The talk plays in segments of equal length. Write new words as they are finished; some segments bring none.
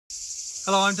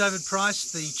Hello, I'm David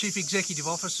Price, the Chief Executive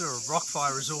Officer of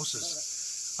Rockfire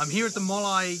Resources. I'm here at the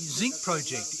Molaoi zinc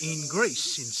project in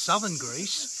Greece, in southern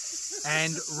Greece,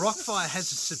 and Rockfire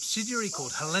has a subsidiary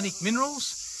called Hellenic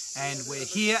Minerals, and we're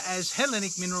here as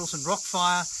Hellenic Minerals and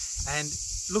Rockfire and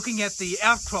looking at the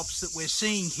outcrops that we're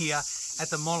seeing here at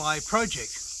the Molaoi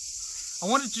project. I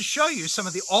wanted to show you some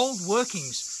of the old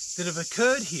workings that have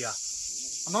occurred here.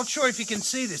 I'm not sure if you can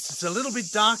see this, it's a little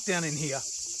bit dark down in here.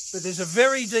 But there's a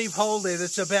very deep hole there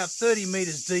that's about 30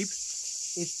 metres deep.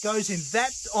 It goes in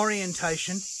that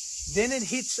orientation, then it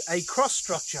hits a cross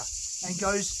structure and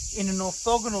goes in an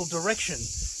orthogonal direction.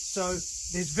 So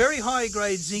there's very high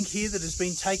grade zinc here that has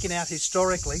been taken out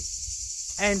historically,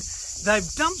 and they've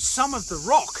dumped some of the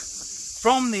rock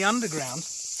from the underground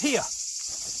here.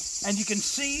 And you can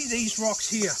see these rocks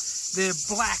here. They're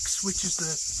blacks, which is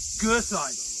the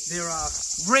goethite. There are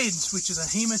reds, which are the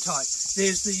hematite.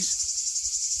 There's these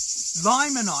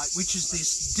limonite, which is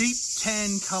this deep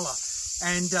tan colour,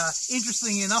 and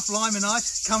interestingly enough,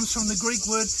 limonite comes from the Greek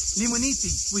word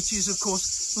limoniti, which is of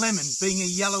course lemon, being a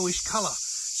yellowish colour.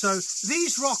 So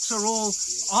these rocks are all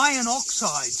iron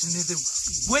oxides, and they're the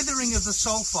weathering of the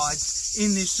sulfides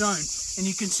in this zone. And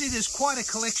you can see there's quite a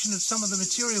collection of some of the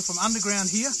material from underground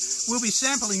here. We'll be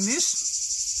sampling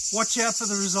this. Watch out for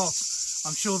the results.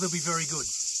 I'm sure they'll be very good.